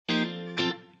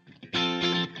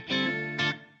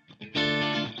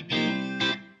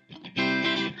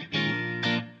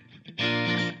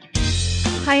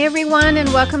Hi, everyone,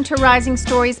 and welcome to Rising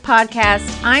Stories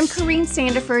Podcast. I'm Corrine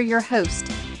Sandifer, your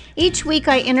host. Each week,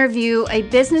 I interview a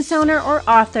business owner or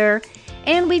author,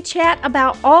 and we chat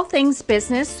about all things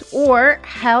business or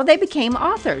how they became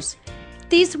authors.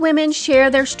 These women share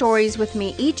their stories with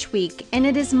me each week, and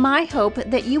it is my hope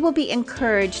that you will be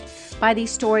encouraged by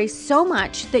these stories so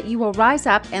much that you will rise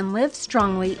up and live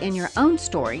strongly in your own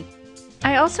story.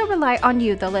 I also rely on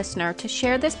you, the listener, to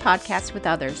share this podcast with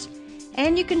others.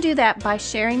 And you can do that by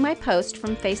sharing my post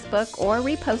from Facebook or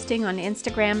reposting on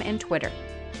Instagram and Twitter.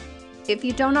 If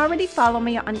you don't already follow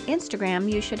me on Instagram,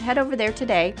 you should head over there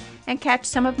today and catch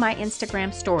some of my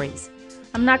Instagram stories.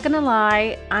 I'm not going to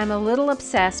lie, I'm a little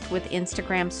obsessed with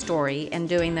Instagram story and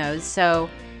doing those, so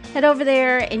head over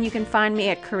there and you can find me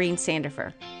at Corrine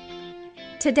Sandifer.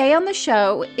 Today on the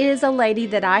show is a lady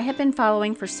that I have been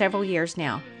following for several years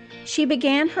now. She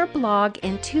began her blog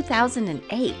in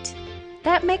 2008.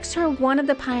 That makes her one of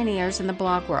the pioneers in the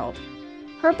blog world.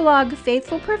 Her blog,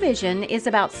 Faithful Provision, is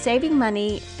about saving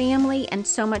money, family, and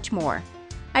so much more.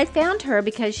 I found her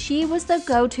because she was the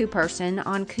go-to person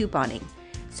on couponing.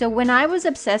 So when I was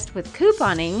obsessed with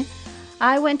couponing,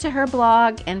 I went to her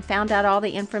blog and found out all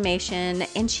the information,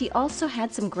 and she also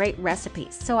had some great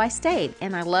recipes. So I stayed,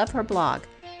 and I love her blog.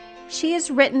 She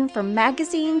has written for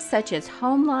magazines such as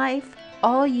Home Life,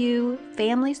 All You,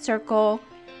 Family Circle,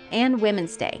 and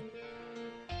Women's Day.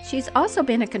 She's also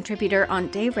been a contributor on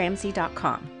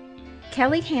DaveRamsey.com.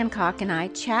 Kelly Hancock and I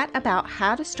chat about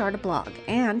how to start a blog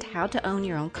and how to own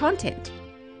your own content.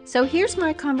 So here's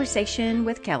my conversation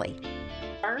with Kelly. You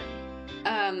are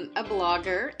a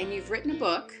blogger and you've written a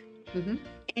book, and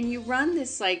you run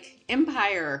this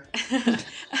empire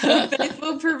of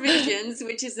Faithful Provisions,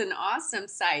 which is an awesome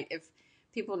site. If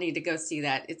people need to go see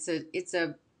that, it's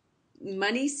a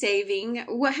money saving.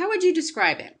 How would you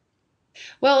describe it?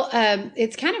 Well,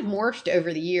 it's kind of morphed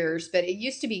over the years, but it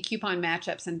used to be coupon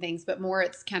matchups and things, but more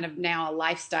it's kind of now a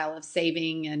lifestyle of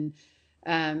saving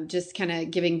and just kind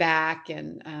of giving back.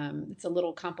 And it's a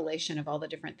little compilation of all the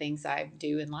different things I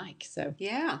do and like. So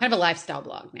yeah, kind of a lifestyle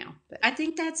blog now. But I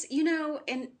think that's,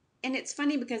 and it's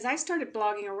funny because I started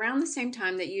blogging around the same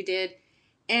time that you did.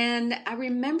 And I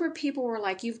remember people were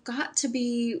like, you've got to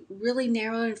be really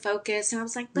narrow and focused. And I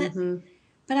was like,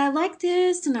 but I like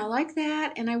this and I like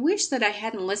that. And I wish that I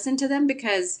hadn't listened to them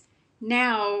because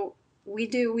now we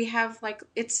have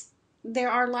there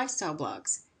are lifestyle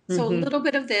blogs. So a little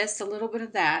bit of this, a little bit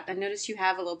of that. I noticed you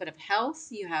have a little bit of health.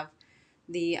 You have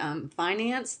the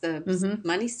finance, the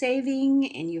money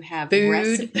saving, and you have food.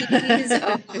 Recipes.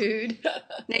 Food.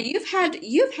 Now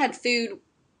you've had food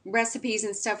recipes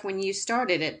and stuff when you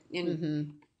started it.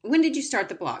 When did you start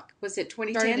the blog? Was it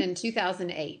 2010? Started in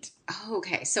 2008. Oh,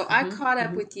 okay. So I caught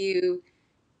up with you,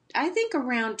 I think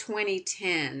around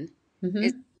 2010 is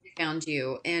when I found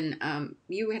you. And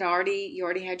you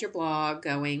already had your blog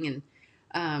going.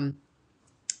 And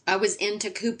I was into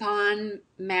coupon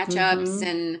matchups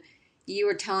and you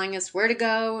were telling us where to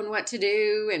go and what to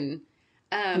do. And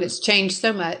it's changed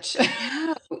so much.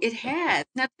 No, it has.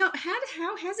 Now,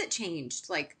 how has it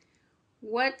changed?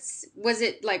 What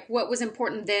was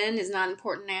important then is not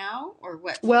important now, or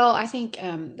what? Well, I think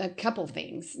a couple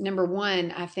things. Number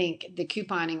one, I think the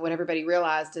couponing, what everybody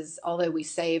realized is although we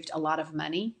saved a lot of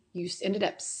money, you ended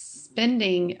up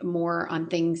spending more on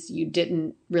things you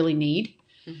didn't really need.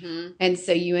 And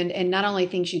so and not only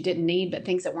things you didn't need, but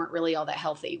things that weren't really all that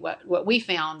healthy. What we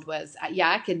found was,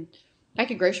 I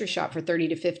could grocery shop for $30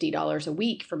 to $50 a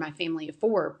week for my family of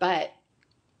four, but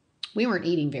we weren't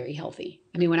eating very healthy.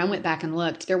 I mean, when I went back and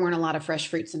looked, there weren't a lot of fresh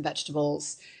fruits and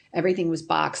vegetables. Everything was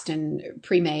boxed and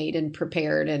pre-made and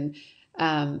prepared. And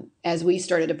as we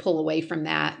started to pull away from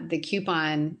that, the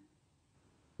coupon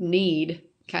need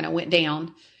kind of went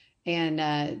down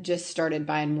and just started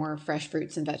buying more fresh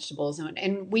fruits and vegetables.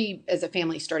 And we, as a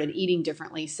family, started eating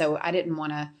differently. So I didn't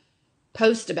want to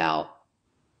post about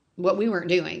what we weren't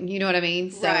doing. You know what I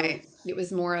mean? So It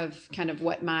was more of kind of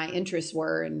what my interests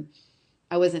were. And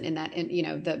I wasn't in that,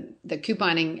 the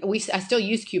couponing. I still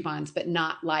use coupons, but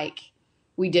not like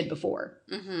we did before.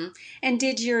 And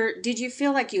did you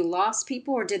feel like you lost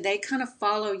people, or did they kind of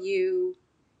follow you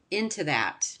into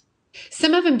that?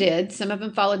 Some of them did. Some of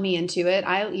them followed me into it.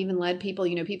 I even led people,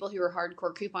 people who were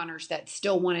hardcore couponers that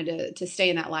still wanted to stay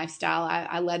in that lifestyle.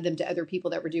 I led them to other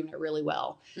people that were doing it really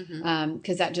well.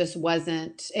 Because that just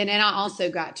wasn't. And I also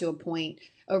got to a point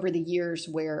over the years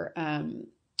where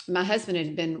my husband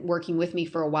had been working with me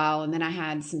for a while, and then I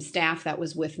had some staff that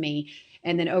was with me.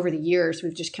 And then over the years,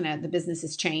 we've just the business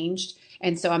has changed.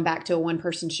 And so I'm back to a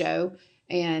one-person show,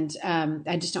 and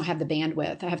I just don't have the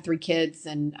bandwidth. I have 3 kids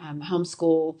and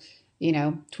homeschool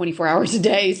 24 hours a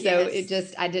day. So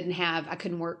Yes. I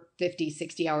couldn't work 50,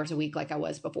 60 hours a week like I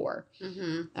was before.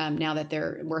 Now that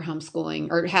we're homeschooling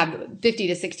or have 50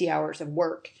 to 60 hours of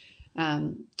work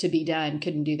to be done,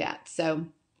 couldn't do that. So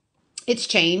it's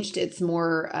changed. It's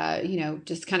more,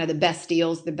 just kind of the best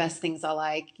deals, the best things I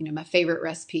like, my favorite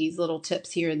recipes, little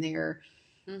tips here and there,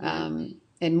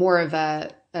 and more of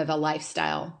a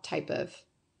lifestyle type of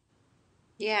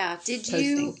Yeah. Did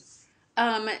posting.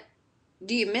 you,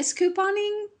 do you miss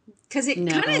couponing? Because it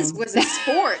kind of No. was a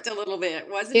sport a little bit,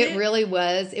 wasn't It it? really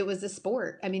was. It was a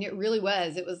sport. I mean, it really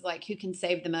was. It was like who can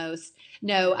save the most.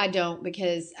 No, I don't,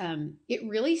 because it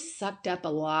really sucked up a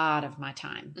lot of my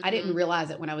time. I didn't realize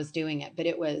it when I was doing it, but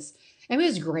it was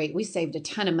great. We saved a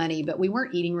ton of money, but we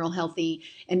weren't eating real healthy.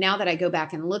 And now that I go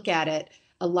back and look at it,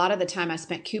 a lot of the time I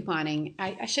spent couponing,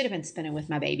 I should have been spending with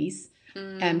my babies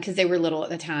because they were little at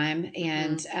the time.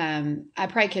 And I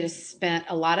probably could have spent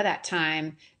a lot of that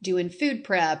time doing food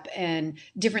prep and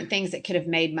different things that could have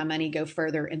made my money go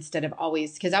further instead of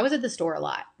always, because I was at the store a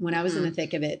lot when I was in the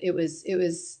thick of it.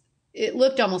 It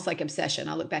looked almost like obsession.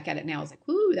 I look back at it now. I was like,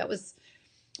 ooh, that was,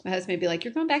 my husband would be like,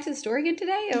 you're going back to the store again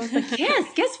today? And I was like,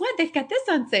 yes, guess what? They've got this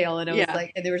on sale. And I was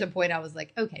like, and there was a point I was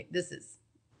like, okay, this is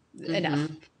enough.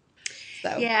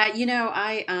 So Yeah,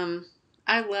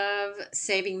 I love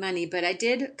saving money, but I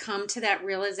did come to that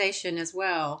realization as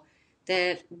well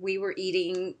that we were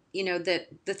eating, that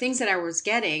the things that I was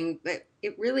getting, but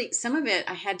it really, some of it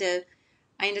I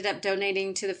ended up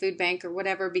donating to the food bank or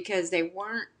whatever because they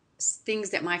weren't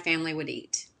things that my family would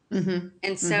eat.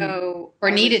 And so,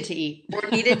 or needed to eat. or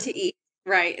needed to eat.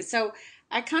 Right. So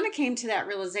I kind of came to that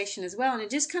realization as well. And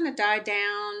it just kind of died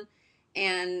down.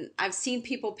 And I've seen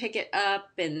people pick it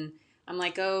up and I'm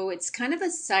like, oh, it's kind of a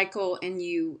cycle. And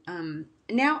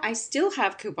now I still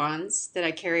have coupons that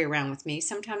I carry around with me.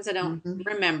 Sometimes I don't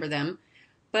remember them,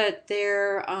 but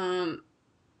I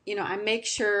make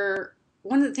sure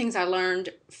one of the things I learned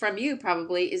from you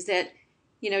probably is that,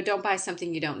 don't buy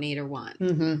something you don't need or want.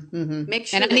 Make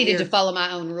sure. And I needed to follow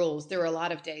my own rules. There were a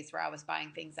lot of days where I was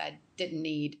buying things I didn't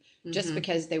need just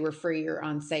because they were free or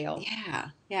on sale. Yeah.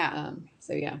 Yeah.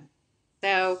 So yeah.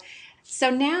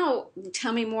 So now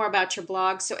tell me more about your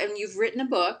blog. So, and you've written a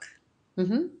book.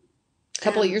 A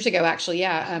couple of years ago, actually.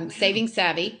 Yeah. Saving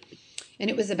Savvy. And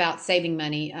it was about saving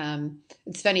money.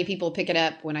 It's funny, people pick it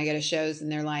up when I go to shows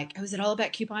and they're like, oh, is it all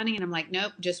about couponing? And I'm like,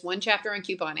 nope, just one chapter on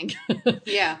couponing.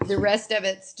 Yeah. The rest of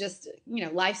it's just,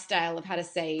 lifestyle of how to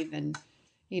save. And,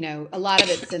 a lot of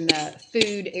it's in the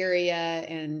food area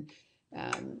and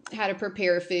how to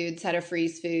prepare foods, how to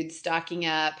freeze foods, stocking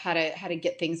up, how to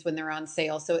get things when they're on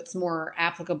sale. So it's more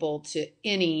applicable to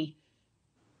any,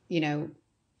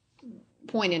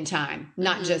 point in time,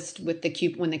 not just with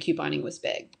when the couponing was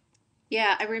big.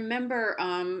 Yeah, I remember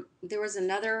there was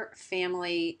a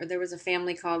family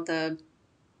called the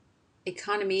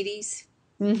Economides.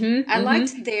 I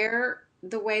liked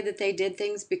the way that they did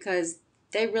things because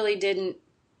they really didn't,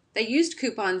 they used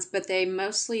coupons, but they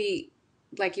mostly,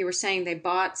 like you were saying, they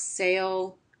bought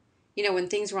sale, when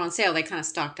things were on sale, they kind of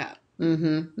stocked up so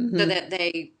that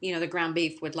they, the ground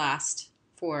beef would last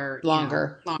for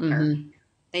longer.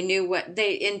 They knew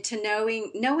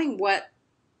knowing what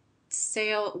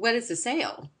is a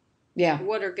sale? Yeah.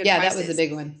 What are good prices? That was a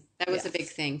big one. That was a big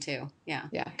thing too. Yeah.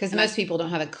 Yeah. Because most people don't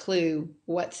have a clue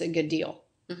what's a good deal.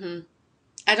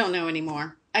 I don't know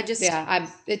anymore.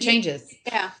 It changes.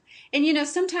 Yeah. And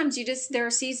sometimes there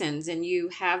are seasons and you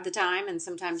have the time and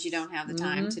sometimes you don't have the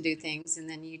time to do things. And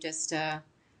then you just,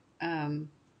 you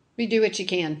do what you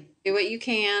can. Do what you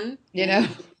can.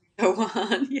 Go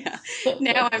on. Yeah.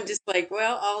 Now I'm just like,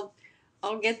 well,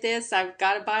 I'll get this. I've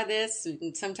got to buy this.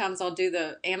 And sometimes I'll do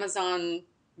the Amazon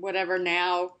whatever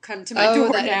now. Come to my door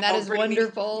now. And that is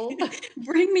wonderful.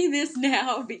 Bring me this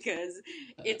now because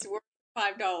it's worth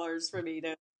 $5 for me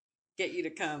to get you to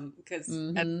come because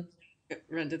I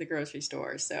run to the grocery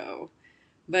store. So,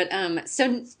 but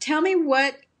so tell me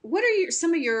what are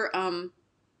some of your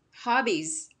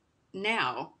hobbies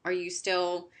now? Are you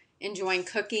still enjoying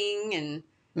cooking and?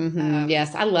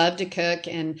 Yes, I love to cook,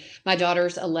 and my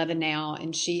daughter's 11 now,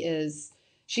 and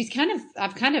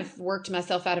I've kind of worked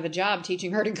myself out of a job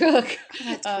teaching her to cook. Oh,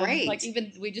 that's great. Like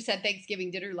even we just had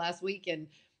Thanksgiving dinner last week, and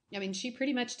I mean, she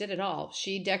pretty much did it all.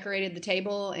 She decorated the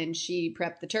table, and she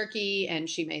prepped the turkey, and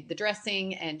she made the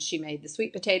dressing, and she made the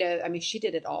sweet potato. I mean, she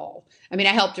did it all. I mean,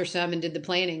 I helped her some and did the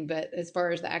planning, but as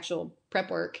far as the actual prep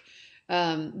work, but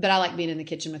I like being in the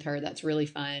kitchen with her. That's really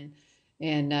fun.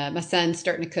 And my son's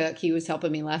starting to cook. He was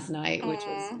helping me last night, which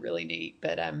was really neat.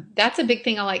 But that's a big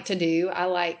thing I like to do. I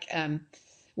like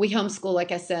we homeschool,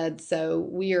 like I said, so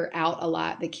we are out a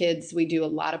lot. The kids, we do a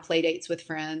lot of play dates with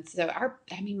friends. So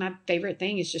my favorite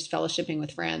thing is just fellowshipping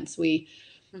with friends. We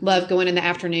love going in the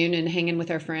afternoon and hanging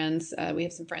with our friends. We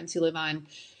have some friends who live on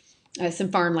some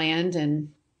farmland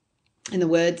and in the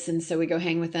woods. And so we go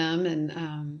hang with them.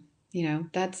 And,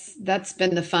 that's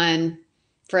been the fun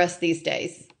for us these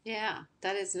days. Yeah,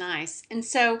 that is nice. And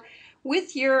so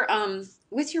with your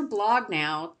blog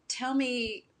now, tell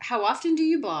me, how often do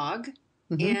you blog?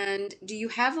 And do you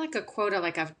have like a quota,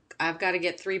 like I've got to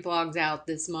get 3 blogs out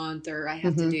this month, or I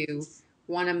have to do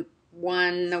one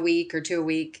a week or 2 a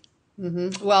week?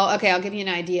 Well, okay, I'll give you an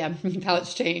idea of how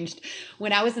it's changed.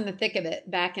 When I was in the thick of it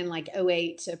back in like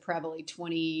 2008 to probably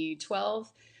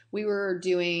 2012, we were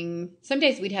doing, some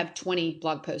days we'd have 20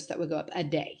 blog posts that would go up a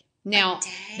day. Now,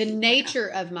 the nature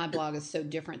of my blog is so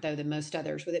different though than most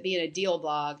others. With it being a deal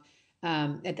blog,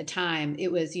 at the time,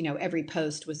 it was, every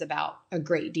post was about a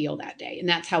great deal that day. And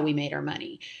that's how we made our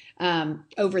money.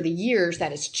 Over the years, that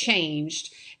has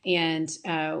changed. And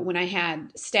when I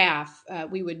had staff,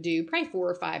 we would do probably 4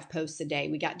 or 5 posts a day.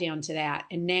 We got down to that.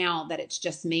 And now that it's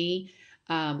just me,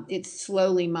 it's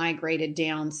slowly migrated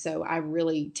down. So I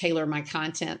really tailor my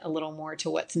content a little more to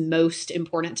what's most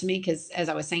important to me. Because as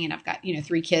I was saying, I've got,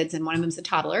 3 kids, and one of them's a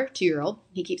toddler, 2-year-old.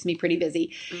 He keeps me pretty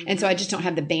busy. And so I just don't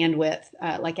have the bandwidth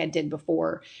like I did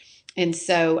before. And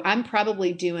so I'm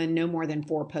probably doing no more than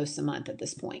 4 posts a month at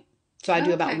this point. So I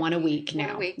do about 1 a week now.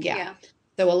 1 a week, yeah.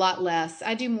 So a lot less.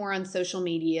 I do more on social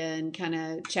media and kind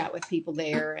of chat with people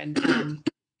there. And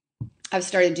I've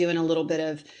started doing a little bit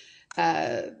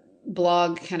of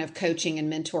blog kind of coaching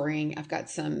and mentoring. I've got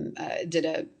did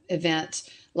a event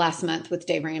last month with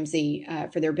Dave Ramsey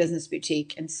for their business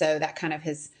boutique. And so that kind of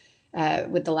has,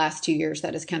 with the last 2 years,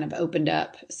 that has kind of opened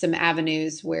up some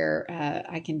avenues where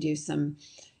I can do some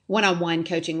one-on-one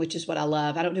coaching, which is what I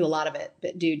love. I don't do a lot of it,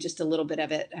 but do just a little bit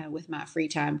of it with my free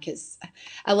time, because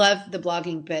I love the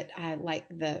blogging, but I like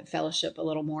the fellowship a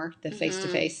little more, the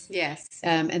face-to-face. Yes.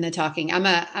 And the talking. I'm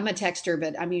a texter,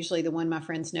 but I'm usually the one my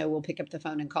friends know will pick up the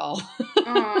phone and call.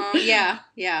 Oh, yeah.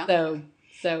 Yeah.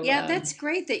 So yeah, that's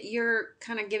great that you're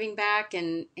kind of giving back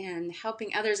and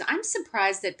helping others. I'm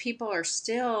surprised that people are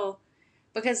still,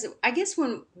 because I guess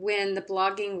when the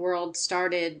blogging world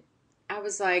started, I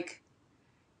was like,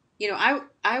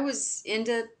 I was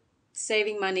into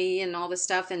saving money and all this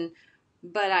stuff,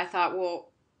 but I thought,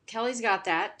 well, Kelly's got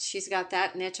that. She's got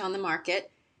that niche on the market.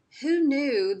 Who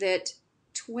knew that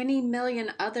 20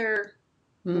 million other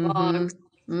blogs,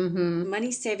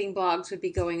 money-saving blogs, would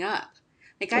be going up?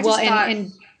 Like I just thought,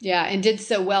 and did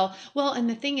so well. Well, and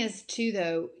the thing is too,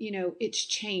 though, it's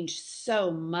changed so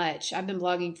much. I've been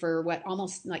blogging for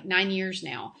almost like 9 years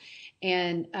now.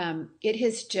 And it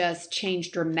has just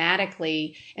changed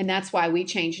dramatically. And that's why we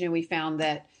changed. We found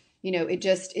that,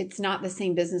 it's not the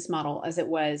same business model as it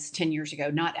was 10 years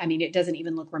ago. It doesn't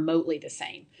even look remotely the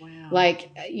same. Wow.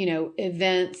 Like,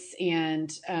 events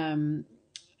and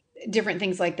different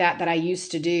things like that I used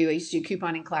to do. I used to do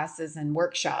couponing classes and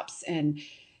workshops. And,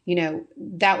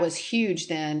 that was huge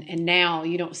then. And now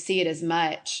you don't see it as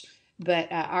much. But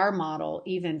our model,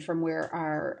 even from where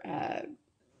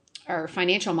our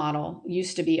financial model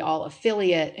used to be all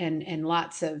affiliate and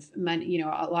lots of money, a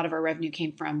lot of our revenue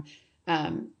came from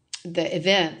the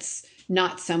events,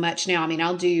 not so much now. I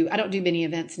don't do many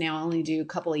events now. I only do a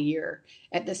couple a year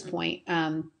at this point.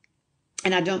 And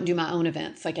I don't do my own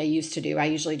events like I used to do. I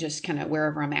usually just kind of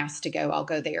wherever I'm asked to go, I'll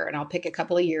go there, and I'll pick a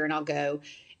couple a year and I'll go.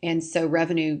 And so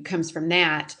revenue comes from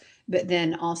that. But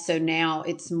then also now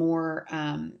it's more,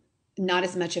 not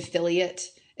as much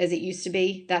affiliate as it used to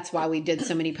be. That's why we did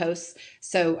so many posts.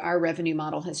 So our revenue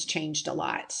model has changed a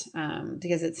lot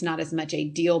because it's not as much a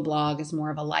deal blog, it's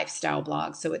more of a lifestyle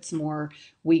blog. So it's more,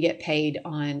 we get paid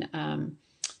on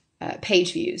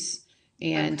page views.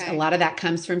 And a lot of that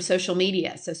comes from social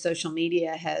media. So social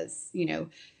media has,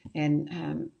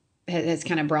 has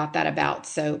kind of brought that about.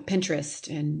 So Pinterest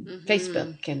and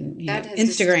Facebook and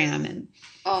Instagram and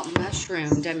all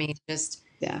mushroomed.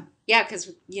 yeah.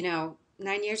 Because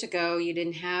 9 years ago, you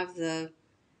didn't have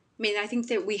I think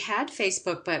that we had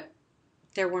Facebook, but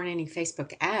there weren't any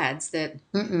Facebook ads that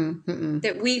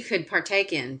we could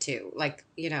partake into,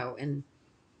 and.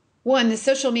 Well, and the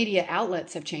social media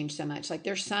outlets have changed so much. Like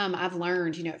there's some I've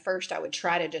learned, at first I would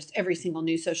try to just every single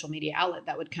new social media outlet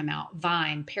that would come out,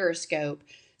 Vine, Periscope,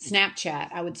 Snapchat,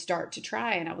 I would start to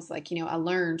try. And I was like, I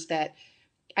learned that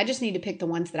I just need to pick the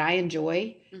ones that I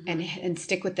enjoy and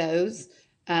stick with those.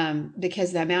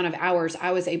 Because the amount of hours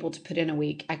I was able to put in a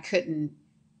week, I couldn't,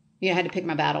 I had to pick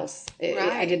my battles.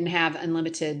 I didn't have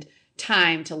unlimited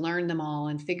time to learn them all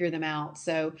and figure them out.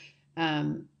 So,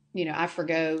 I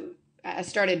forgo I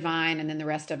started Vine, and then the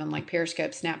rest of them, like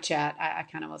Periscope, Snapchat, I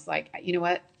kind of was like, you know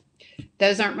what?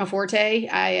 Those aren't my forte.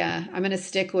 I'm going to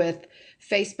stick with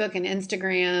Facebook and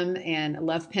Instagram, and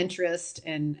love Pinterest,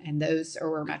 and those are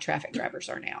where my traffic drivers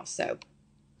are now. So,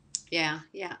 yeah,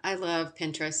 I love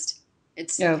Pinterest. I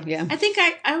think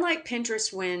I like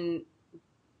Pinterest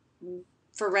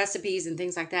for recipes and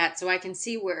things like that. So I can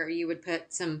see where you would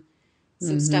put some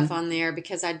stuff on there,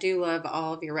 because I do love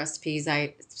all of your recipes.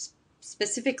 I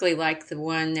specifically like the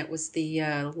one that was the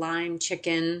lime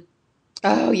chicken.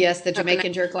 Oh, yes, the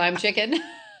Jamaican jerk lime chicken.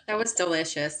 That was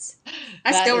delicious.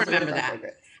 I still remember that. Yeah,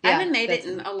 I haven't made it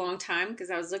in a long time,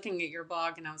 because I was looking at your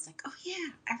blog and I was like, oh, yeah,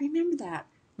 I remember that.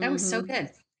 That was so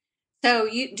good. So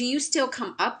do you still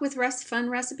come up with fun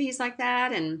recipes like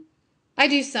that? And I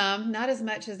do some, not as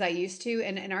much as I used to,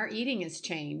 and our eating has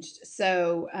changed.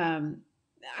 So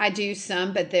I do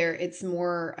some, but it's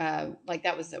more like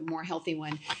that was a more healthy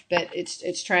one. But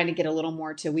it's trying to get a little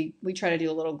more to we try to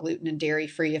do a little gluten and dairy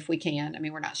free if we can. I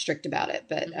mean, we're not strict about it,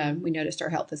 but we noticed our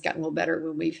health has gotten a little better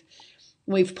when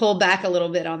we've pulled back a little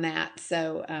bit on that.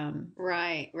 So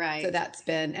right. So that's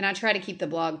been, and I try to keep the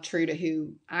blog true to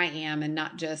who I am and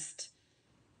not just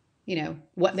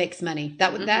what makes money.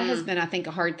 That has been, I think,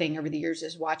 a hard thing over the years,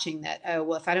 is watching that. Oh,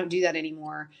 well, if I don't do that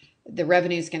anymore, the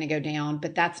revenue is going to go down,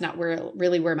 but that's not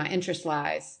where my interest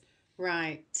lies.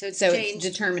 Right. So it's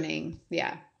determining.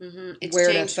 Yeah. Mm-hmm. It's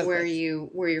changed where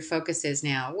your focus is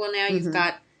now. Well, now you've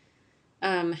got,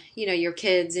 your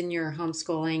kids and your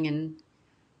homeschooling, and,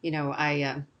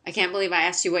 I can't believe I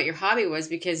asked you what your hobby was,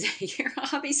 because your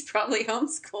hobby's probably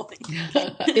homeschooling.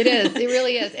 It is. It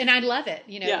really is. And I love it.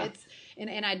 It's,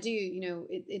 and I do,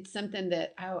 it's something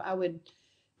that I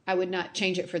would not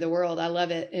change it for the world. I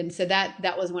love it. And so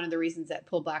that was one of the reasons that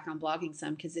pulled back on blogging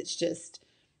some, because it's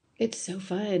so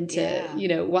fun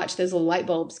to, watch those little light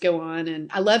bulbs go on.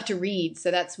 And I love to read.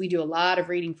 So we do a lot of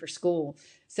reading for school.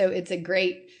 So it's a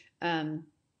great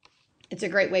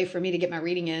way for me to get my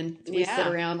reading in. We sit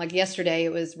around, like yesterday,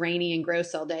 it was rainy and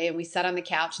gross all day, and we sat on the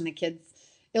couch and the kids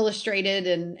illustrated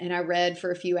and I read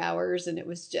for a few hours, and it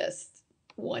was just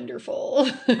wonderful.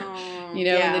 In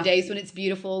the days when it's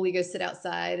beautiful, we go sit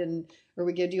outside or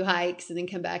we go do hikes and then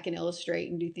come back and illustrate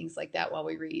and do things like that while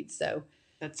we read. So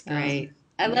that's great.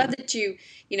 I love that you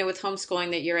with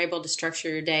homeschooling, that you're able to structure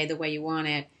your day the way you want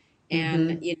it.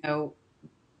 And,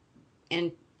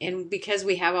 and because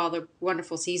we have all the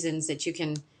wonderful seasons that you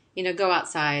can, go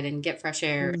outside and get fresh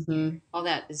air, all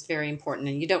that is very important.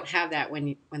 And you don't have that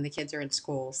when the kids are in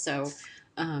school. So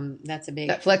that's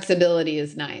that flexibility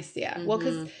is nice. Yeah. Well,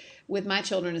 because with my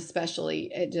children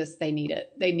especially, they need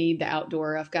it. They need the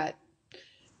outdoor. I've got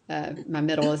my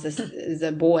middle is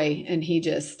a boy, and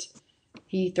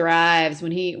he thrives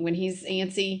when he's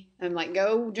antsy. I'm like,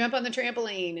 go jump on the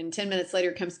trampoline, and 10 minutes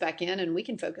later comes back in, and we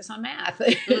can focus on math.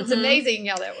 It's amazing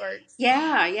how that works.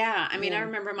 Yeah. I mean, I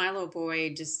remember my little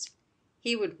boy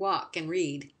he would walk and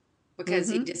read, because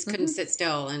he just couldn't sit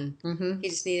still, and he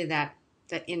just needed that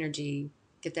energy.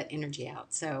 Get that energy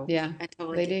out. So yeah, I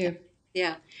totally get that.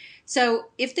 Yeah. So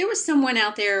if there was someone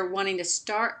out there wanting to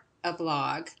start a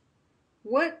blog,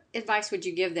 what advice would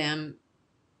you give them?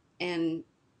 And,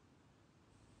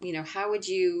 how would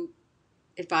you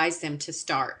advise them to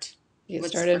start?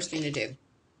 What's the first thing to do?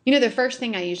 The first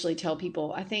thing I usually tell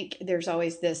people, I think there's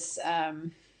always this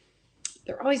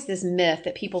myth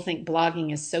that people think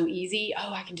blogging is so easy.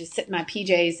 Oh, I can just sit in my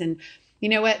PJs and, you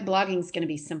know what? Blogging is going to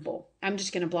be simple. I'm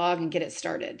just going to blog and get it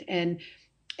started. And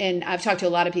I've talked to a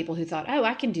lot of people who thought, oh,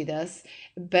 I can do this.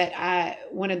 But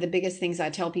one of the biggest things I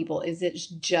tell people is it's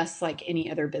just like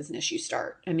any other business you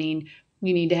start. I mean,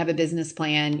 you need to have a business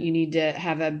plan. You need to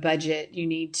have a budget. You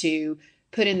need to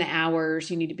put in the hours.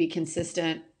 You need to be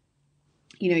consistent.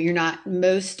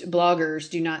 Most bloggers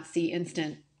do not see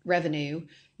instant revenue.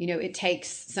 It takes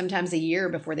sometimes a year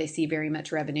before they see very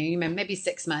much revenue, maybe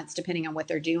 6 months, depending on what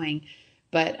they're doing.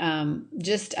 But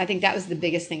I think that was the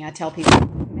biggest thing I tell people.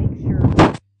 Make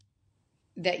sure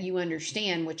that you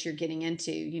understand what you're getting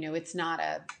into.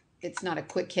 It's not a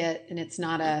quick hit, and it's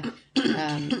not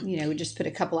just put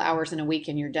a couple hours in a week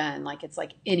and you're done. Like, it's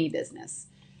like any business.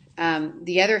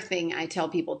 The other thing I tell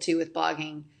people too with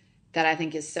blogging that I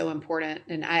think is so important,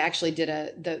 and I actually did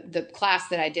the class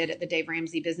that I did at the Dave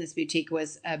Ramsey Business Boutique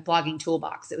was a blogging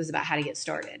toolbox. It was about how to get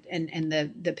started and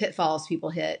the pitfalls people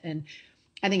hit. And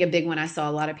I think a big one I saw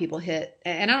a lot of people hit,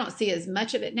 and I don't see as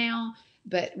much of it now,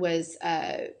 but was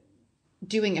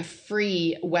doing a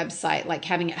free website, like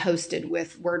having it hosted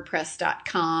with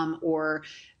WordPress.com, or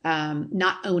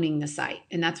not owning the site.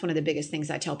 And that's one of the biggest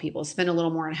things I tell people. Spend a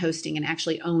little more on hosting and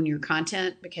actually own your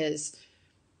content, because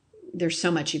there's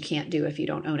so much you can't do if you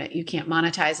don't own it. You can't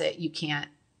monetize it. You can't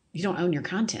you don't own your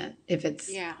content if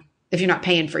Yeah. you're not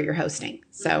paying for your hosting.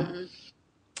 So,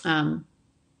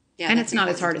 Yeah, and that's it's not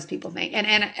as important. hard as people think.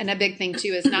 And a big thing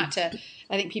too is not to,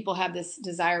 I think people have this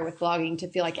desire with blogging to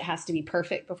feel like it has to be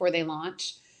perfect before they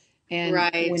launch. And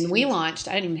Right. when we launched,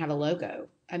 I didn't even have a logo.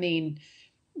 I mean,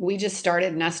 we just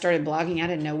started and I started blogging. I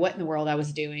didn't know what in the world I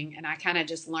was doing. And I kind of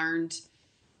just learned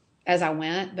as I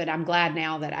went, but I'm glad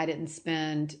now that I didn't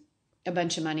spend a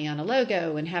bunch of money on a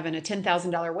logo and having a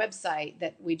 $10,000 website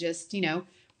that we just,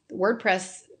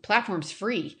 WordPress platform's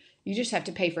free. You just have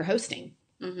to pay for hosting.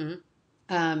 Mm-hmm.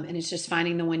 And it's just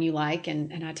finding the one you like.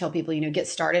 And I tell people, get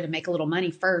started and make a little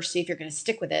money first. See if you're going to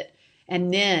stick with it.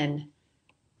 And then,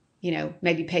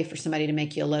 maybe pay for somebody to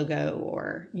make you a logo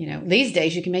or, these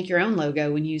days you can make your own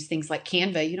logo and use things like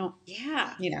Canva. You don't,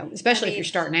 Yeah. especially if you're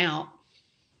starting out.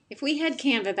 If we had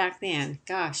Canva back then,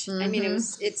 gosh, Mm-hmm. I mean,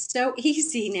 it's so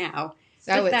easy now.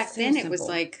 Oh, But back so then simple. it was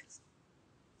like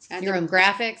your own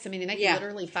graphics. I mean, they make Yeah.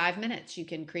 literally 5 minutes. You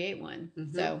can create one.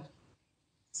 Mm-hmm.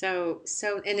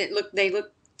 So, and they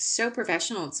look so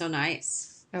professional. It's so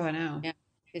nice. Oh, I know. Yeah.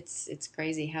 It's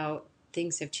crazy how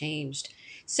things have changed.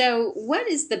 So what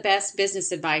is the best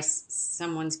business advice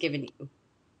someone's given you?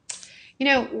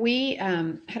 We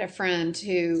had a friend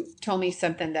who told me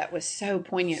something that was so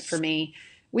poignant for me.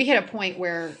 We hit a point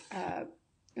where it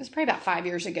was probably about 5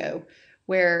 years ago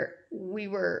where we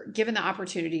were given the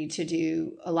opportunity to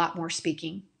do a lot more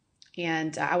speaking.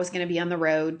 And I was going to be on the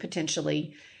road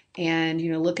potentially and,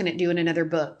 looking at doing another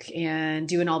book and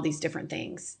doing all these different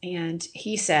things. And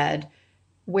he said,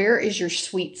 where is your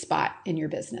sweet spot in your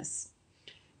business?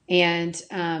 And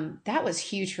that was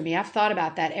huge for me. I've thought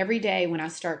about that every day when I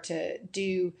start to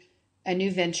do a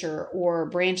new venture or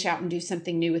branch out and do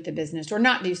something new with the business or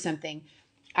not do something.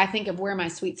 I think of where my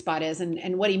sweet spot is.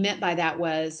 And what he meant by that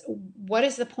was, what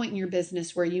is the point in your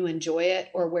business where you enjoy it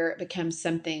or where it becomes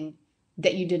something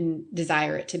that you didn't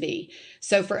desire it to be?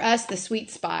 So for us, the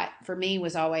sweet spot for me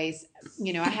was always,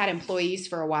 I had employees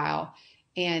for a while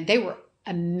and they were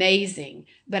amazing,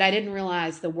 but I didn't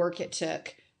realize the work it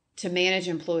took to manage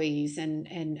employees and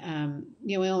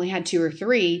we only had 2 or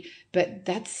 3, but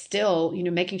that's still,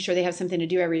 making sure they have something to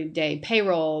do every day,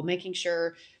 payroll, making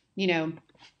sure,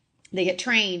 they get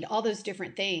trained, all those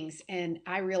different things. And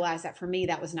I realized that for me,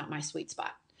 that was not my sweet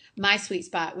spot. My sweet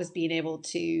spot was being able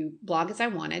to blog as I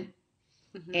wanted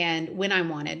and when I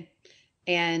wanted.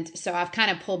 And so I've kind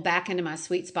of pulled back into my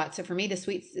sweet spot. So for me,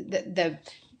 the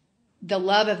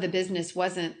love of the business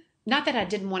wasn't, not that I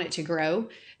didn't want it to grow,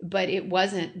 but it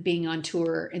wasn't being on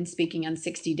tour and speaking on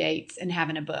 60 dates and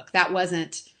having a book. That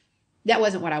wasn't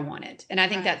what I wanted. And I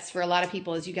think that's for a lot of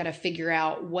people is you got to figure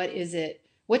out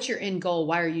what's your end goal?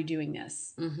 Why are you doing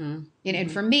this? Mm-hmm.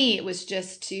 And for me, it was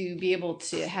just to be able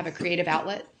to have a creative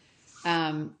outlet.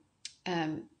 I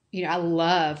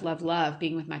love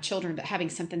being with my children, but having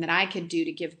something that I could do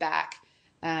to give back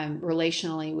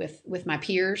relationally with my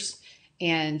peers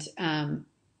and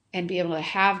be able to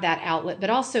have that outlet, but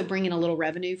also bring in a little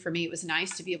revenue. For me, it was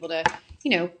nice to be able to,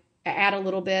 add a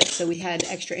little bit. So we had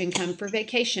extra income for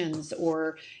vacations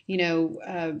or,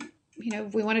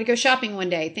 if we wanted to go shopping one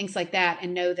day, things like that,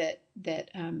 and know that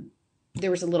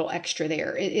there was a little extra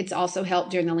there. It's also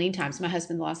helped during the lean times. My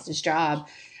husband lost his job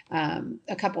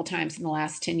a couple times in the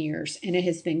last 10 years, and it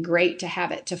has been great to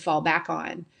have it to fall back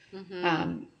on.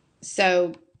 Mm-hmm.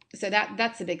 So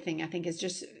that's the big thing, I think, is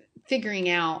just figuring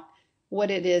out what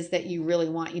it is that you really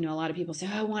want. A lot of people say,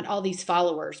 I want all these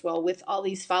followers. Well, with all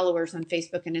these followers on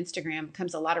Facebook and Instagram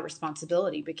comes a lot of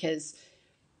responsibility because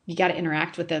you got to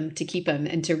interact with them to keep them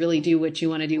and to really do what you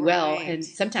want to do well. And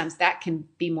sometimes that can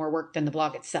be more work than the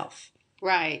blog itself.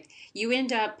 Right. You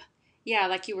end up,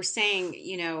 like you were saying,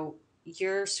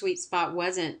 your sweet spot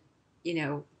wasn't,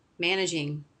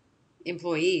 managing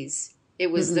employees. It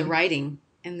was the writing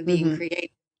and the being creative.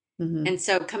 Mm-hmm. And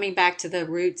so coming back to the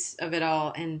roots of it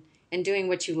all and doing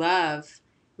what you love.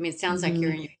 I mean, it sounds like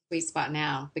you're in your sweet spot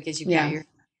now because you've got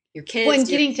your kids. Well, and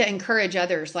getting to encourage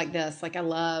others like this, like I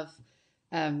love,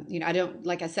 I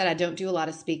don't do a lot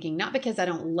of speaking, not because I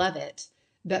don't love it,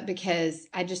 but because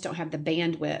I just don't have the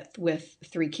bandwidth with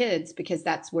 3 kids, because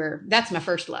that's my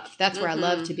first love. That's where I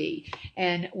love to be.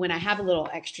 And when I have a little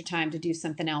extra time to do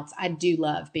something else, I do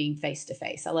love being face to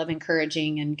face. I love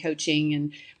encouraging and coaching.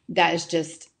 And that is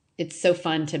just, it's so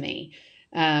fun to me.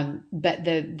 But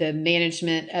the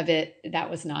management of it, that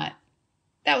was not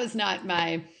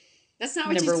my, that's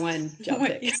not number one job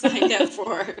what you signed up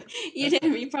for.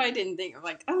 You probably didn't think of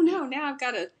like, oh no, now I've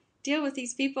got to deal with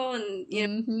these people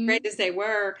and, great as they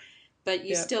were, but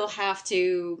you still have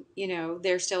to,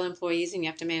 they're still employees and you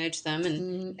have to manage them.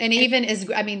 And even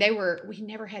we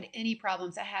never had any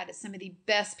problems. I had some of the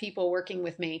best people working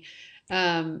with me.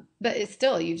 But it's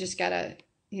still, you just gotta,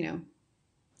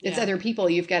 it's other people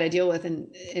you've got to deal with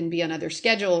and be on other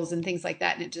schedules and things like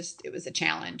that. And it was a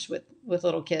challenge with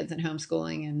little kids and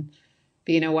homeschooling and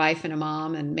being a wife and a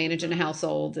mom and managing a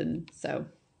household. And so.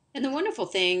 And the wonderful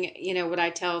thing, what I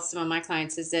tell some of my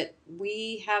clients is that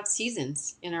we have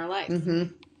seasons in our life. Mm-hmm.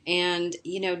 And,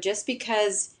 just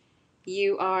because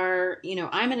you are,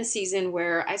 I'm in a season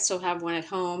where I still have one at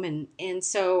home. And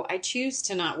so I choose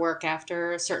to not work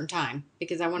after a certain time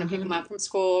because I want to pick them up from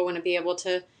school. I want to be able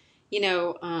to,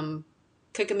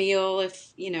 cook a meal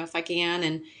if I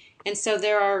can. And so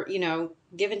there are,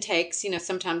 give and takes,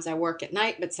 sometimes I work at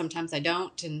night, but sometimes I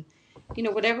don't. And,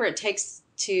 whatever it takes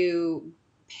to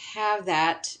have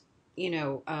that,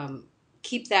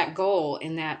 keep that goal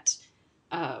and that,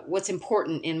 what's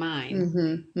important in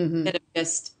mind instead of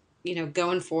just,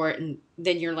 going for it. And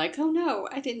then you're like, oh no,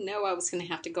 I didn't know I was going to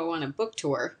have to go on a book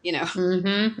tour,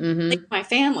 Like my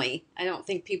family. I don't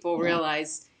think people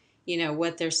realize,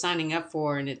 what they're signing up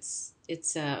for. And it's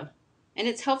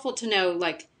helpful to know,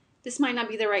 like, this might not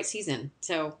be the right season.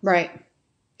 So. Right.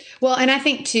 Well, and I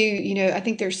think too, I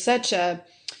think there's such a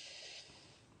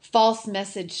false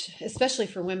message, especially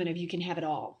for women, of you can have it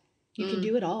all. You can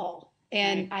do it all.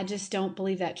 And I just don't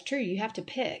believe that's true. You have to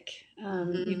pick.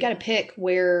 You've got to pick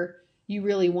where you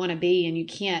really want to be, and you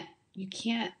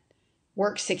can't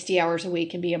work 60 hours a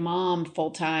week and be a mom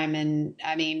full time. And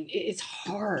I mean, it's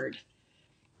hard,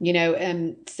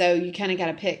 and so you kind of got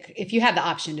to pick if you have the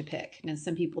option to pick. And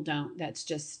some people don't. That's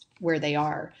just where they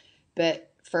are.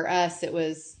 But for us, it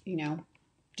was,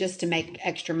 just to make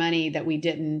extra money that we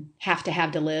didn't have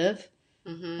to live.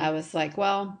 I was like,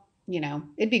 well,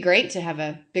 it'd be great to have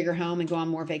a bigger home and go on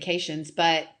more vacations,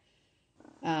 but,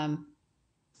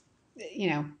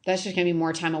 that's just going to be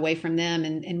more time away from them,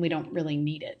 and we don't really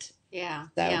need it. Yeah.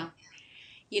 So.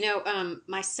 Yeah.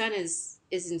 My son is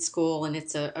in school, and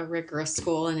it's a rigorous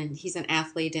school, and he's an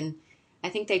athlete. And I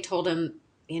think they told him,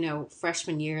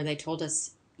 freshman year, they told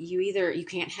us, you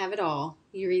can't have it all.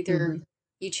 You're either,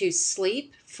 you choose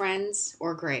sleep, friends,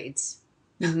 or grades.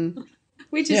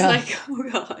 Which is like, oh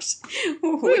gosh,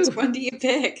 which one do you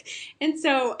pick? And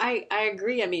so I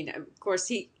agree. I mean, of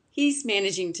course he's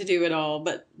managing to do it all,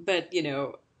 but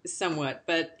somewhat,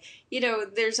 but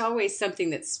there's always something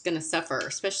that's going to suffer,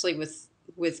 especially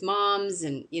with moms.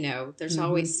 And, there's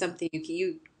always something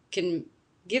you can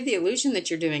give the illusion that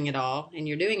you're doing it all, and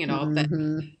you're doing it all, but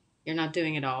you're not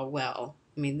doing it all well.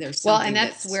 I mean, there's something and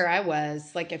that's where I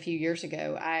was like a few years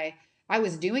ago. I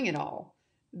was doing it all,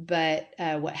 but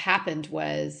what happened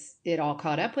was it all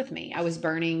caught up with me. I was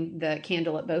burning the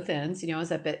candle at both ends. I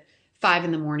was up at 5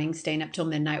 a.m, staying up till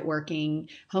midnight working,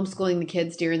 homeschooling the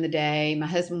kids during the day. My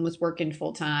husband was working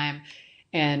full time.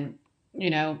 And,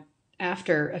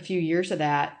 after a few years of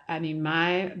that, I mean,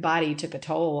 my body took a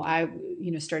toll. I,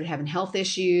 started having health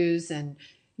issues and,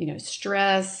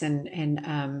 stress and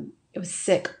it was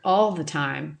sick all the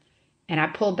time. And I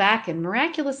pulled back, and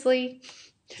miraculously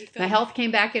my health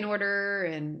came back in order.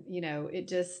 And, it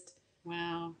just,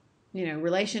 wow.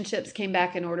 Relationships came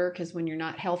back in order, because when you're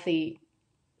not healthy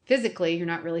physically, you're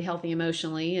not really healthy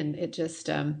emotionally. And it just,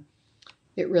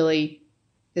 it really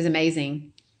is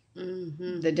amazing,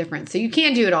 the difference. So you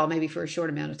can do it all maybe for a short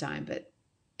amount of time, but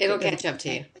it'll catch up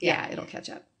to you. Yeah, it'll catch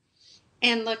up.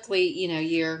 And luckily,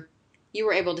 you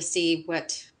were able to see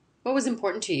what was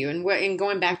important to you, and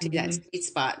going back to that sweet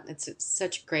spot. It's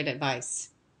such great advice.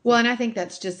 Well, and I think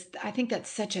that's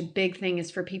such a big thing,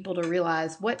 is for people to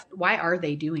realize why are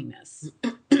they doing this?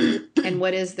 And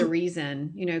what is the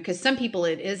reason? Because some people,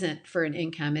 it isn't for an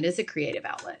income. It is a creative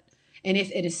outlet. And if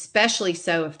it, especially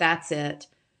so, if that's it,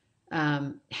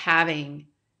 having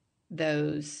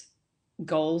those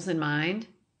goals in mind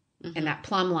and that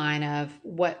plumb line of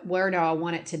where do I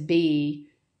want it to be?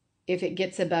 If it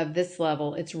gets above this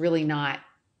level, it's really not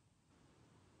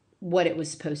what it was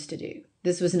supposed to do.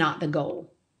 This was not the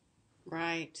goal.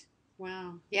 Right.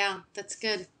 Wow. Yeah, that's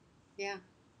good. Yeah.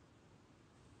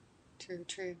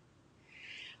 True.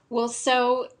 Well,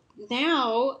 so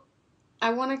now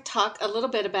I want to talk a little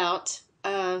bit about,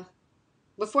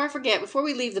 before I forget, before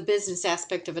we leave the business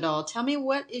aspect of it all, tell me,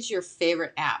 what is your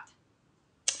favorite app?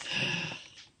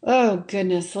 Oh,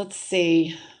 goodness. Let's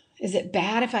see. Is it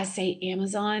bad if I say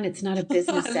Amazon? It's not a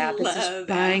business app. It's just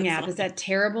buying app. Is that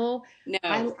terrible? No.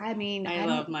 I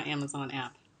love my Amazon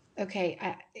app.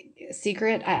 Okay.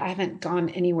 Secret. I haven't gone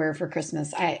anywhere for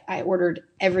Christmas. I ordered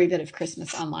every bit of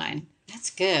Christmas online. That's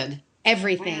good.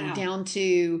 Everything, down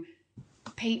to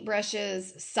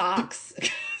paintbrushes, socks,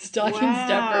 stocking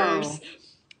Wow. stuffers.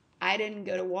 I didn't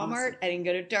go to Walmart. Awesome. I didn't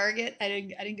go to Target. I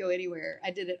didn't go anywhere.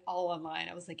 I did it all online.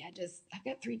 I was like, I've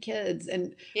got 3 kids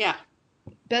and Yeah.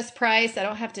 best price. I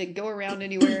don't have to go around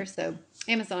anywhere. So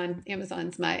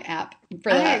Amazon's my app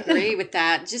for I that. agree with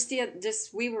that. Just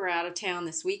we were out of town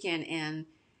this weekend, and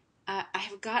I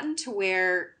have gotten to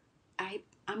where I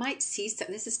might see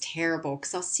this is terrible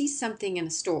because I'll see something in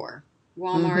a store,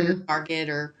 Walmart or Target,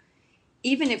 or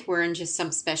even if we're in just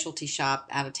some specialty shop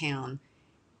out of town.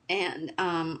 And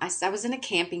I was in a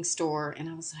camping store, and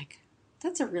I was like,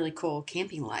 that's a really cool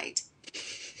camping light.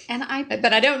 And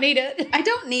But I don't need it. I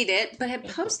don't need it, but I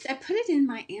put it in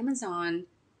my Amazon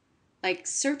like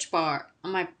search bar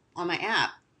on my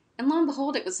app, and lo and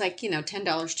behold, it was like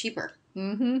 $10 cheaper.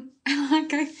 Mm-hmm.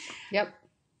 And Yep.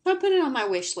 I put it on my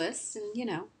wish list, and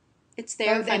it's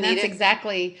there if I and need that's it.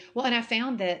 exactly well. And I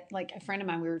found that, like a friend of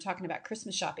mine, we were talking about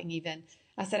Christmas shopping. Even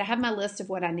I said I have my list of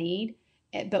what I need,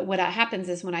 but what happens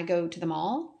is when I go to the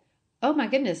mall, oh my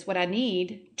goodness, what I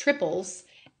need triples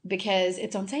because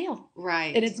it's on sale.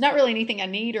 Right. And it's not really anything I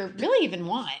need or really even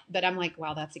want, but I'm like,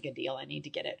 wow, that's a good deal. I need to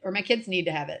get it, or my kids need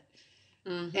to have it.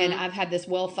 Mm-hmm. And I've had this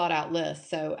well thought out list.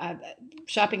 So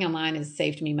shopping online has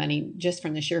saved me money just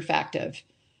from the sheer fact of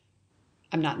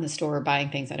I'm not in the store buying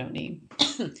things I don't need.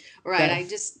 Right.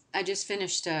 So, I just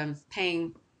finished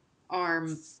paying our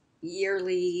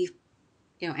yearly,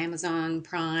 Amazon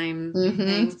Prime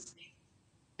thing,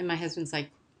 and my husband's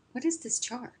like, "What is this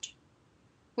charge?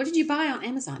 What did you buy on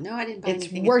Amazon?" No, I didn't buy it's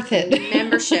anything. worth It's it.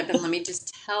 membership, and let me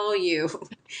just tell you,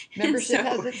 Membership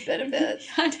has its benefits.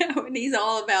 I know, and he's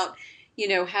all about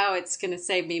how it's going to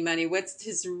save me money. What's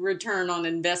his return on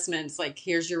investment? It's like,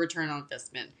 here's your return on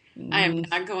investment. I am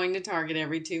not going to Target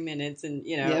every 2 minutes and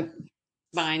Yep.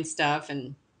 buying stuff,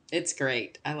 and it's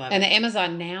great. I love And it. the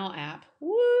Amazon Now app,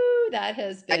 woo, that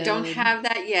has been. I don't have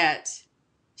that yet.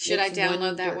 Should I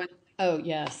download that one? Oh,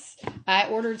 yes. I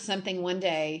ordered something one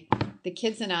day. The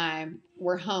kids and I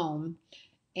were home,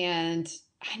 and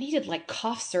I needed like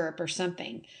cough syrup or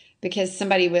something because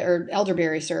or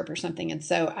elderberry syrup or something. And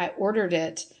so I ordered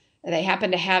it. They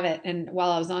happened to have it. And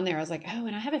while I was on there, I was like, oh,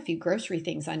 and I have a few grocery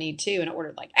things I need too. And I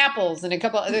ordered like apples and a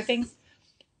couple other things.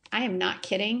 I am not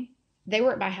kidding. They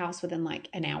were at my house within like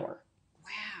an hour.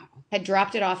 Wow. Had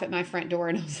dropped it off at my front door,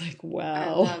 and I was like, wow, I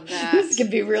love that. this could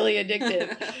be really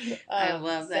addictive. I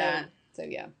love that. So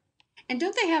yeah. And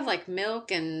don't they have like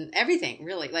milk and everything,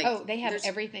 really? Like, oh, they have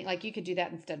everything. Like you could do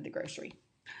that instead of the grocery.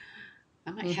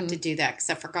 I might have to do that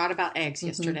because I forgot about eggs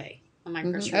yesterday on my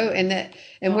grocery. Oh,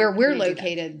 and where we're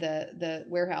located, the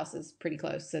warehouse is pretty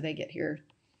close, so they get here.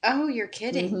 Oh, you're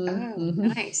kidding.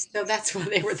 Nice. So that's why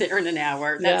they were there in an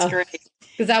hour. That's great.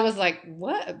 Because I was like,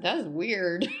 what? That is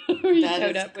weird. You That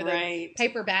showed is up with great. a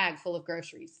paper bag full of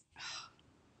groceries.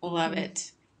 Love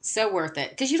it. So worth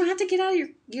it. Because you don't have to get out of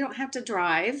you don't have to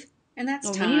drive. And that's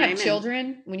time. When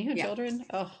you have children,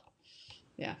 oh,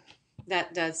 yeah.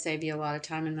 That does save you a lot of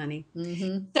time and money.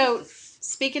 Mm-hmm. So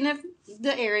speaking of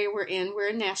the area we're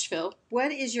in Nashville.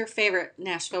 What is your favorite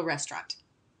Nashville restaurant?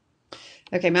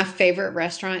 Okay, my favorite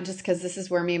restaurant, just because this is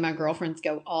where me and my girlfriends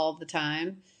go all the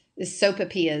time, is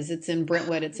Sopapillas. It's in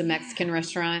Brentwood. It's a Mexican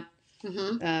restaurant.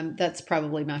 Mm-hmm. That's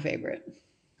probably my favorite.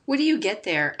 What do you get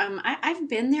there? I've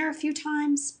been there a few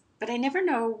times, but I never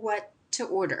know what to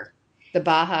order. The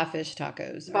Baja fish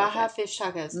tacos. Baja fish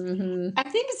tacos. Mm-hmm. I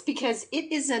think it's because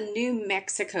it is a New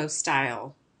Mexico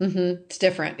style. Mm-hmm. It's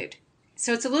different.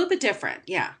 So it's a little bit different.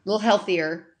 Yeah. A little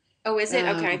healthier. Oh, is it?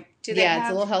 Okay. It's a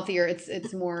little healthier.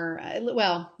 It's more,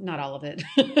 well, not all of it.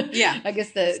 Yeah. I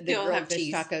guess the grilled fish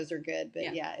cheese. Tacos are good,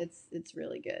 but yeah, it's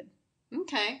really good.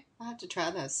 Okay. I'll have to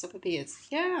try those. Sopapillas.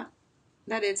 Yeah.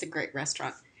 That is a great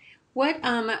restaurant. What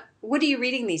are you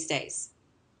reading these days?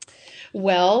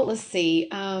 Well, let's see.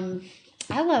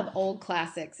 I love old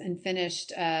classics and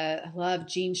finished, I love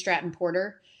Jean Stratton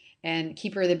Porter, and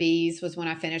Keeper of the Bees was when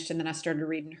I finished, and then I started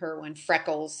reading her one,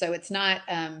 Freckles. So it's not,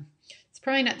 it's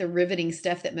probably not the riveting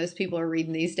stuff that most people are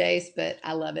reading these days, but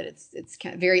I love it. It's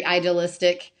kind of very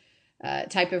idealistic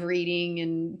type of reading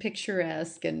and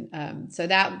picturesque. And so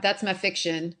that's my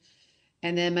fiction.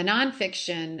 And then my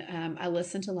nonfiction, I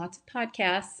listen to lots of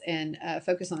podcasts, and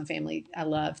Focus on the Family I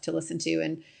love to listen to.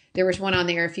 And there was one on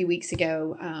there a few weeks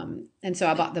ago, and so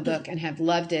I bought the book and have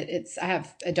loved it. I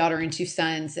have a daughter and 2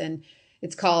 sons, and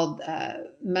it's called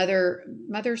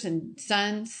Mothers and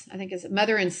Sons. I think it's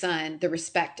Mother and Son, The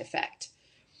Respect Effect.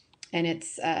 And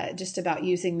it's just about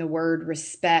using the word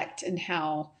respect and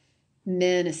how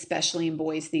men, especially in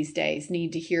boys these days,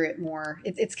 need to hear it more.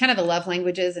 It's kind of the love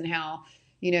languages and how,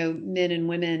 men and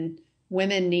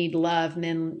women need love,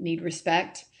 men need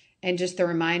respect. And just the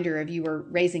reminder of you were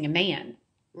raising a man.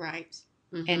 Right.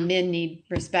 and men need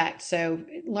respect. So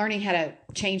learning how to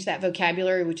change that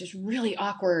vocabulary, which is really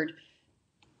awkward,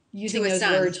 using those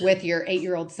words with your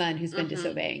 8-year-old son who's been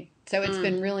disobeying. So it's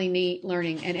been really neat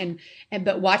learning,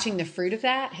 but watching the fruit of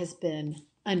that has been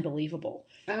unbelievable.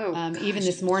 Even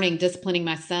this morning, disciplining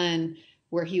my son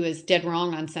where he was dead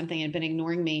wrong on something and been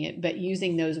ignoring me, but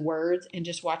using those words and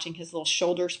just watching his little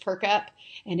shoulders perk up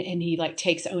and he like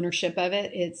takes ownership of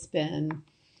it. It's been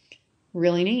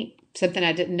really neat. Something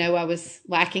I didn't know I was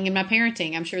lacking in my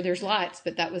parenting. I'm sure there's lots,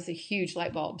 but that was a huge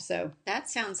light bulb. So that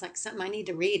sounds like something I need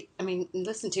to read. I mean,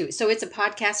 listen to. So it's a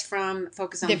podcast from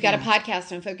Focus on They've the got Family. a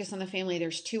podcast on Focus on the Family.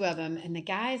 There's 2 of them. And the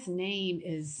guy's name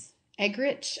is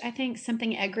Egrich, I think,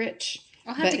 something Egrich.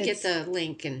 I'll have to get the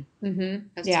link and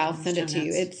yeah, I'll send it to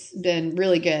you. It's been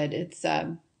really good. It's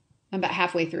I'm about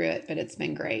halfway through it, but it's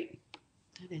been great.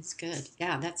 That is good.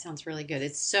 Yeah, that sounds really good.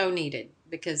 It's so needed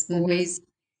because boys,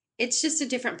 it's just a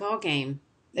different ball game.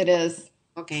 It is.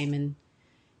 Ball game, and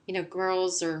you know,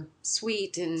 girls are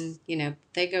sweet, and you know,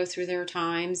 they go through their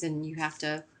times, and you have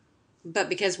to. But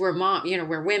because we're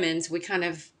we're women's, we kind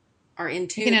of are in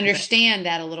tune. You can understand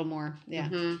that a little more. Yeah.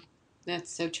 Mm-hmm.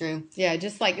 That's so true. Yeah,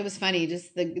 just like it was funny.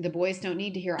 Just the boys don't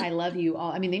need to hear "I love you"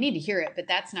 all. I mean, they need to hear it, but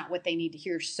that's not what they need to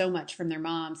hear so much from their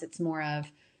moms. It's more of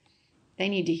they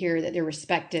need to hear that they're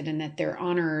respected and that they're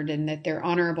honored and that they're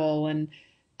honorable and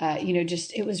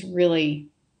just it was really,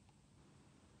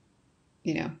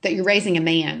 that you're raising a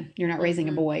man. You're not raising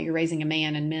a boy. You're raising a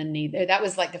man, and men need. That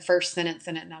was like the first sentence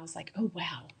in it, and I was like, oh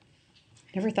wow,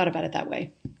 never thought about it that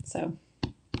way. So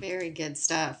very good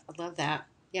stuff. I love that.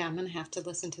 Yeah, I'm gonna have to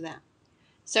listen to that.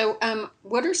 So,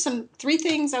 what are 3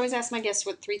 things? I always ask my guests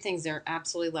what 3 things they're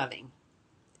absolutely loving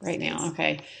right now.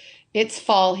 Okay. It's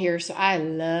fall here, so I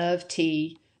love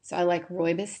tea. So I like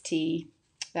Rooibos tea.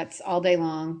 That's all day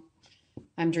long.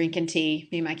 I'm drinking tea.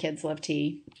 Me and my kids love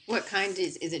tea. What kind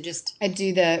is it just? I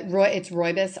do it's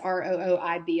Rooibos,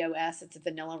 Rooibos. It's a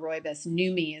vanilla Rooibos.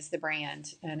 Numi is the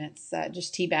brand, and it's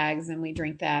just tea bags, and we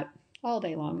drink that all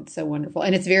day long. It's so wonderful,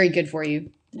 and it's very good for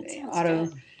you.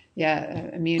 Good.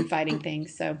 Immune fighting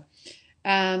things. So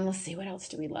let's see, what else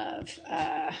do we love?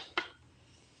 What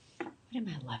am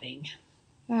I loving?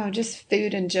 Oh, just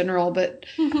food in general, but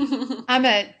I'm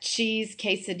a cheese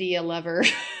quesadilla lover.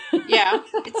 Yeah,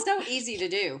 it's so easy to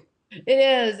do. It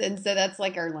is, and so that's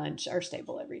like our lunch, our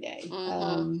staple every day.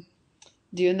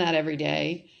 Doing that every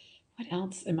day. What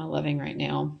else am I loving right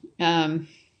now?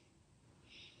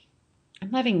 I'm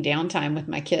loving downtime with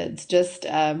my kids, just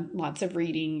lots of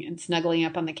reading and snuggling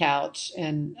up on the couch,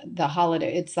 and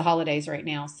it's the holidays right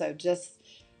now. So just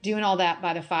doing all that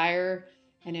by the fire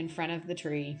and in front of the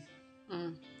tree.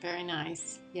 Very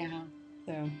nice. Yeah.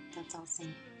 So that's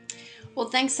awesome. Well,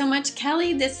 thanks so much,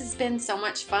 Kelly. This has been so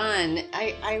much fun.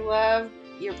 I love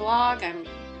your blog. I'm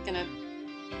going to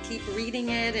keep reading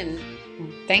it. And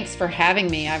thanks for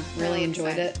having me. I've really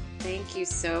enjoyed it. Thank you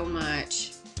so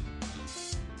much.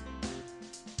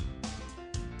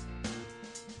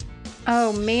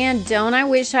 Oh man, don't I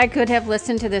wish I could have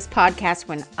listened to this podcast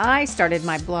when I started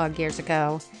my blog years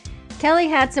ago. Kelly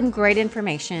had some great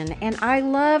information, and I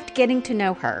loved getting to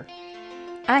know her.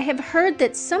 I have heard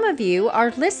that some of you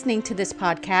are listening to this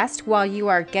podcast while you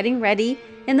are getting ready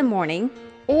in the morning,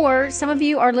 or some of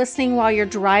you are listening while you're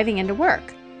driving into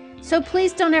work. So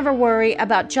please don't ever worry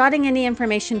about jotting any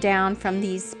information down from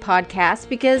these podcasts,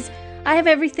 because I have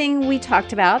everything we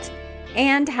talked about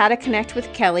and how to connect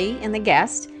with Kelly and the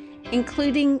guest,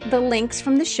 including the links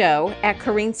from the show at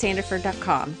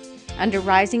CorrineSandiford.com under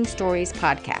Rising Stories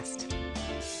Podcast.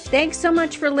 Thanks so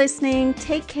much for listening.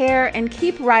 Take care and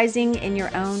keep rising in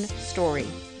your own story.